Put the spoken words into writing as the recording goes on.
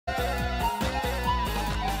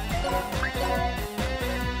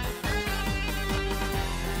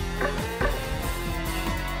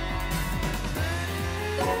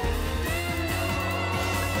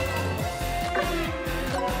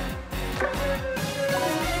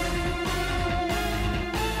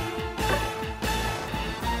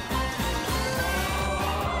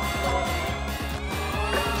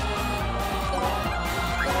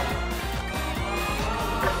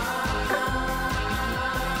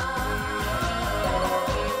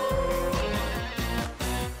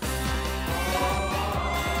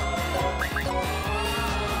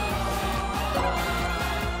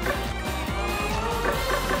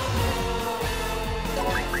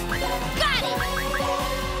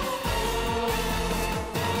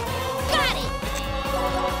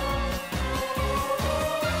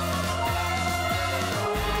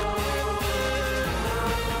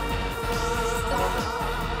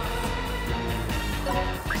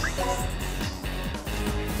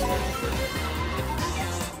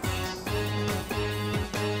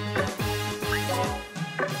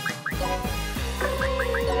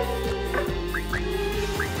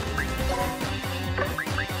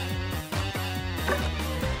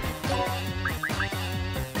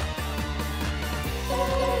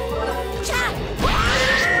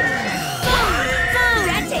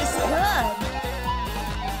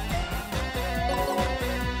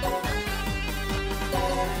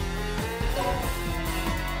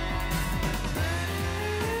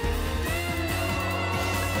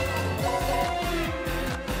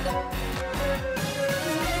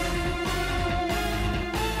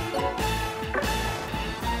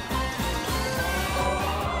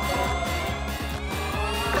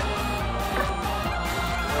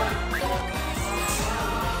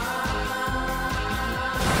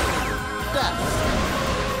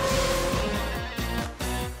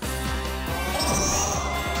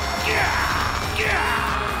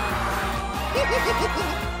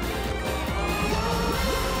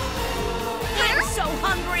I'm so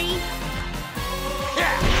hungry!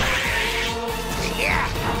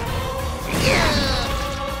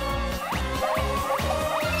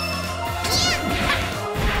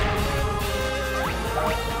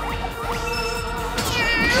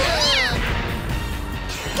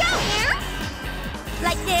 Go!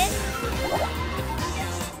 Like this?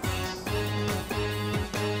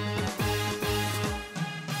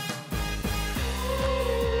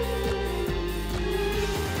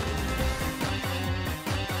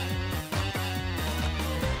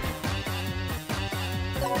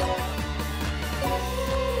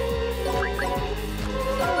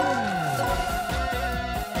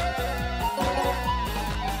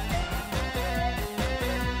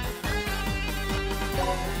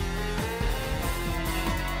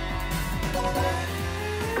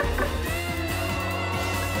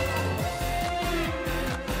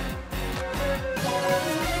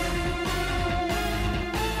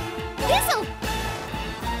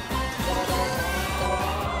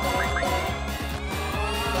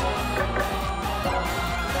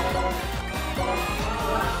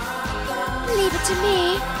 Leave it to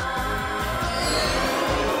me.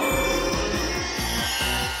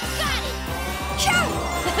 Got it! Chow!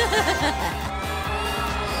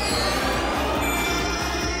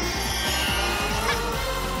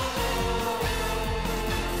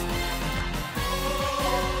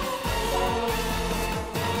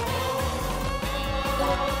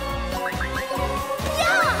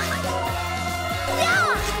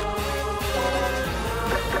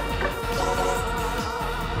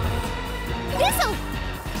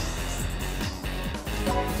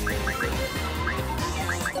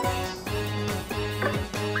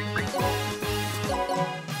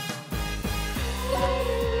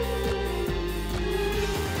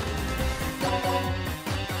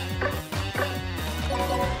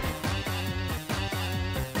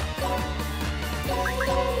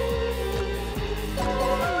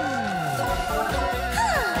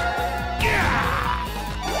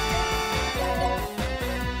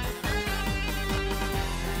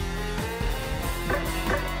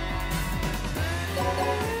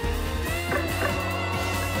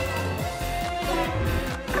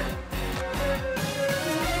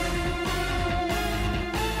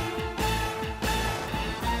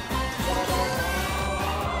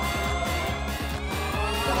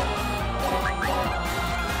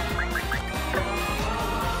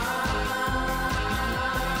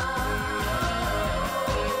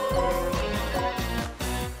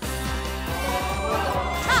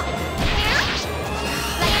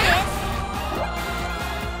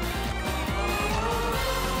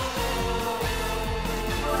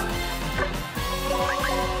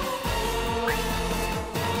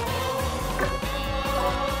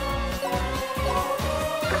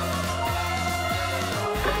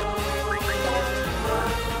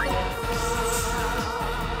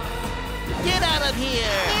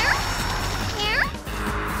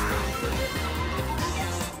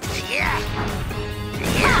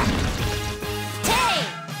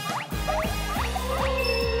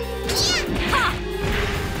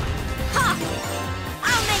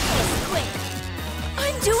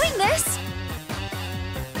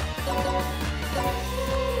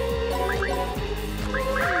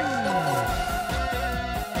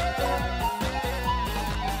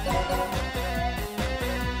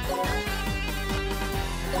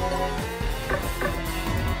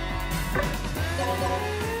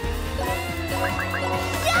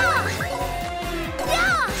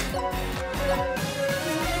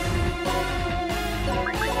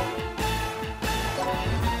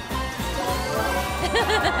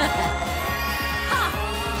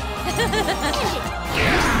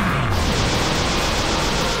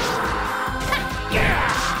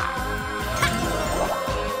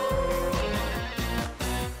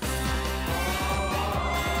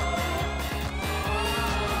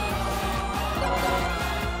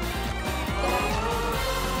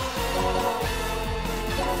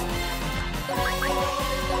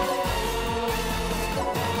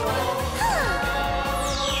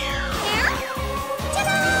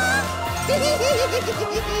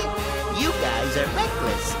 You guys are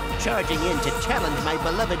reckless, charging in to challenge my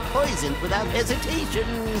beloved poison without hesitation.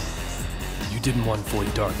 You didn't want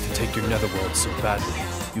Void Dark to take your netherworld so badly.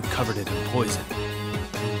 You covered it in poison.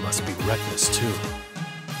 You must be reckless, too.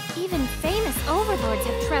 Even famous overlords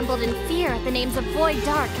have trembled in fear at the names of Void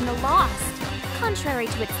Dark and the Lost. Contrary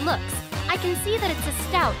to its looks, I can see that it's a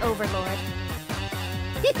stout overlord.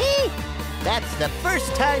 That's the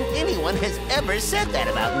first time anyone has ever said that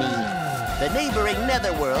about me. The neighboring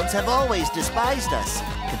netherworlds have always despised us,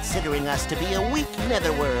 considering us to be a weak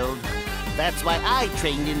netherworld. That's why I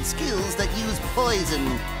trained in skills that use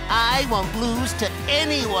poison. I won't lose to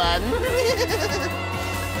anyone.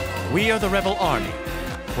 We are the Rebel Army.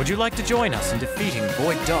 Would you like to join us in defeating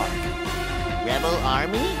Void Dark? Rebel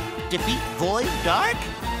Army? Defeat Void Dark?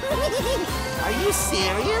 Are you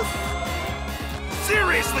serious?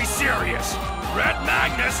 Seriously serious! Red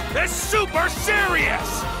Magnus is super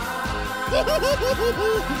serious!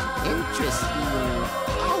 Interesting.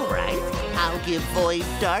 All right, I'll give Void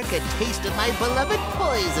Dark a taste of my beloved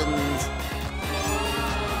poisons.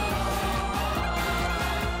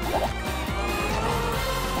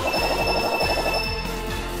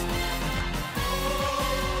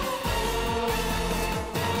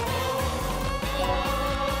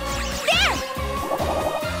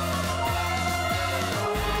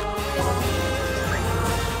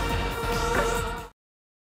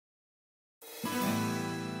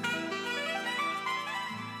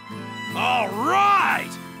 All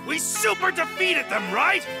right! We super defeated them,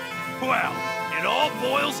 right? Well, it all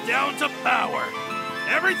boils down to power.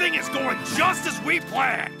 Everything is going just as we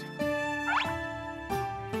planned.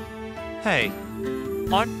 Hey,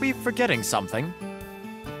 aren't we forgetting something?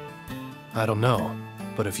 I don't know,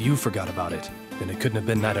 but if you forgot about it, then it couldn't have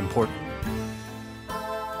been that important.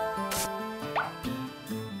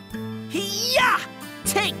 Hiya!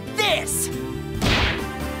 Take this!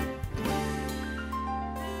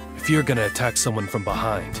 If you're gonna attack someone from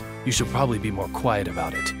behind, you should probably be more quiet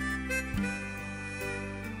about it.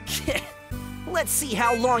 Let's see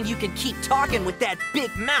how long you can keep talking with that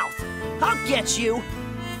big mouth. I'll get you.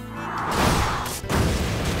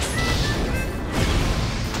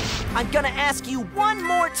 I'm gonna ask you one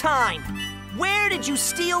more time. Where did you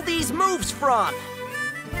steal these moves from?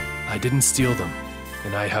 I didn't steal them,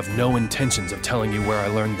 and I have no intentions of telling you where I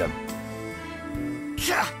learned them.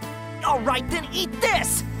 All right, then eat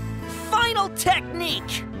this! Final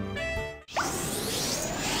technique!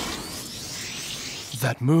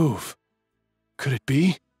 That move. Could it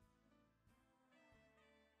be?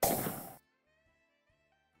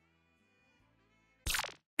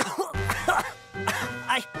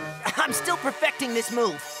 I'm still perfecting this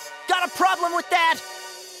move. Got a problem with that?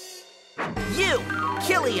 You,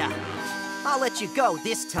 Killia. I'll let you go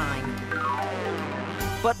this time.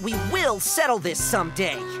 But we will settle this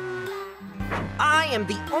someday. I am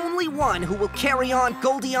the only one who will carry on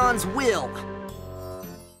Goldion's will.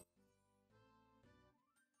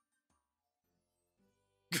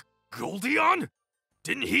 Goldion?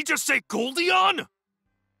 Didn't he just say Goldion?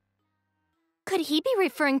 Could he be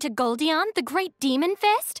referring to Goldion, the Great Demon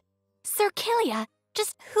Fist? Sir Killia,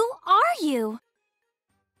 just who are you?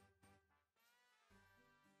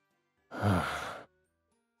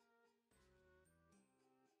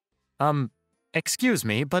 Excuse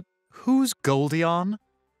me, but who's Goldion?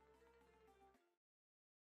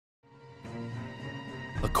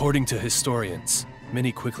 According to historians,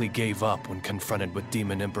 many quickly gave up when confronted with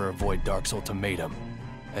Demon Emperor Void Dark's ultimatum,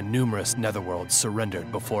 and numerous netherworlds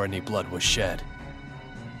surrendered before any blood was shed.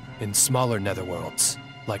 In smaller netherworlds,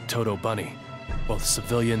 like Toto Bunny, both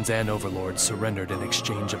civilians and overlords surrendered in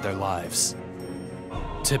exchange of their lives.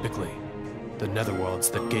 Typically, the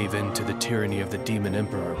netherworlds that gave in to the tyranny of the Demon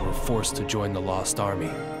Emperor were forced to join the Lost Army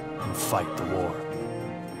and fight the war.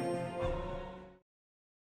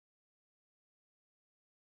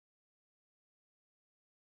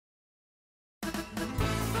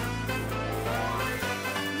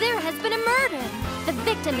 There has been a murder. The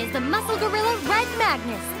victim is the muscle gorilla Red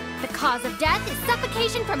Magnus. The cause of death is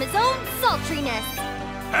suffocation from his own sultriness.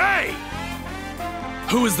 Hey!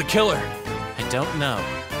 Who is the killer? I don't know.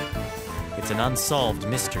 It's an unsolved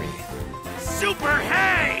mystery. Super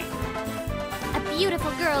Hey! A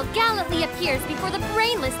beautiful girl gallantly appears before the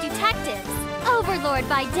brainless detectives. Overlord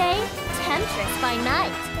by day, temptress by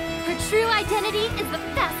night. Her true identity is the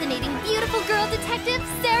fascinating beautiful girl detective,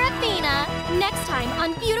 Seraphina. Next time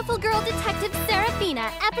on Beautiful Girl Detective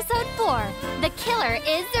Seraphina, Episode 4, The Killer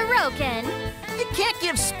is Zeroken. You can't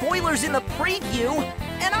give spoilers in the preview,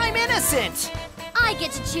 and I'm innocent! I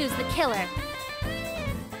get to choose the killer.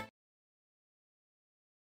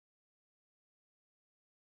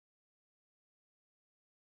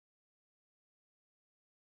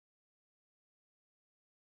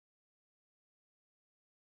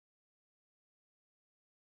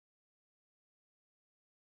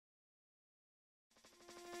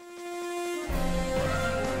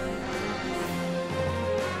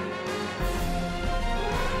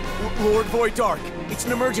 Lord Void Dark, it's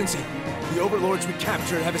an emergency. The Overlords we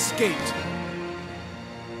captured have escaped.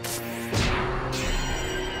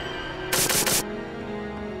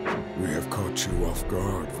 We have caught you off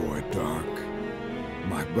guard, Void Dark.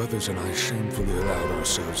 My brothers and I shamefully allowed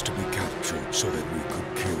ourselves to be captured so that we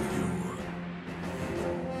could kill you.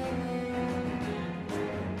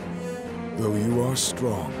 Though you are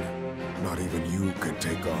strong, not even you can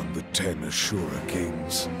take on the 10 Ashura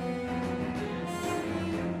Kings.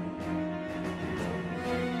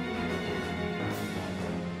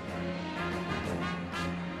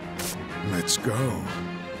 Let's go.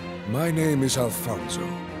 My name is Alfonso,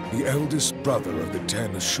 the eldest brother of the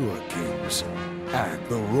 10 Ashura Kings, and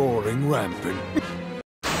the Roaring Rampant.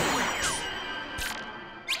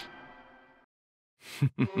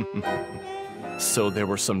 So there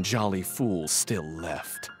were some jolly fools still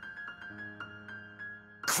left.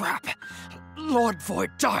 Crap! Lord Void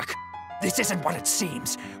Dark! This isn't what it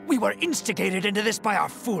seems. We were instigated into this by our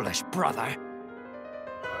foolish brother.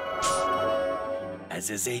 As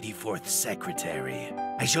his 84th secretary,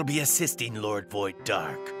 I shall be assisting Lord Void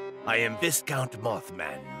Dark. I am Viscount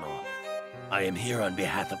Mothman Moth. I am here on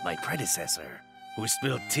behalf of my predecessor, who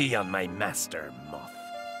spilled tea on my master, Moth.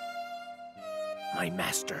 My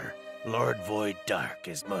master, Lord Void Dark,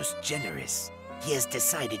 is most generous. He has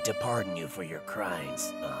decided to pardon you for your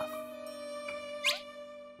crimes, Moth.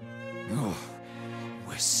 Oh,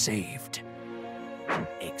 we're saved.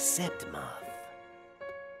 Except, Moth.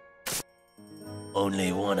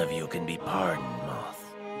 Only one of you can be pardoned, Moth.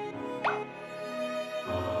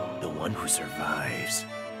 The one who survives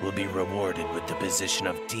will be rewarded with the position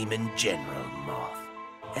of Demon General, Moth.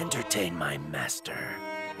 Entertain my master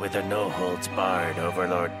with a no-holds-barred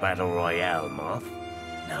Overlord Battle Royale, Moth.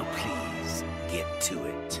 Now please, get to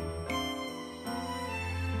it.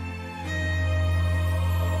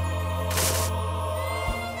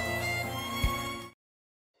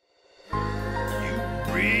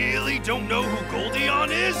 Really don't know who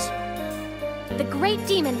Goldion is? The Great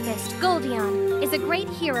Demon Fist, Goldion, is a great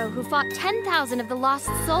hero who fought 10,000 of the lost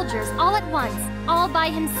soldiers all at once, all by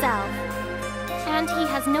himself. And he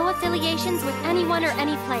has no affiliations with anyone or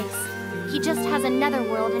any place. He just has a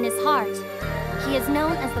netherworld in his heart. He is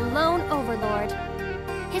known as the Lone Overlord.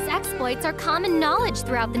 His exploits are common knowledge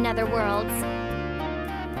throughout the netherworlds.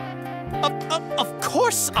 Of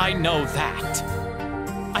course I know that!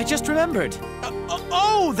 I just remembered.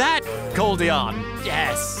 Oh, that Goldion!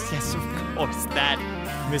 Yes, of course, that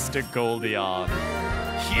Mr. Goldion.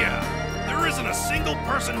 Yeah, there isn't a single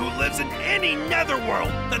person who lives in any netherworld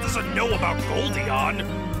that doesn't know about Goldion.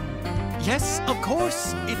 Yes, of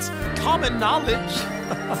course, it's common knowledge.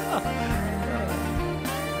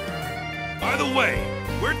 By the way,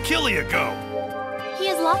 where'd Killia go? He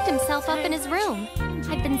has locked himself up in his room.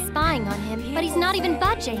 I've been spying on him, but he's not even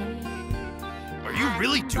budging. Are you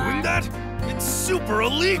really doing that? It's super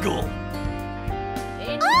illegal!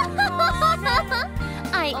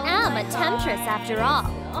 I am a temptress after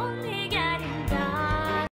all.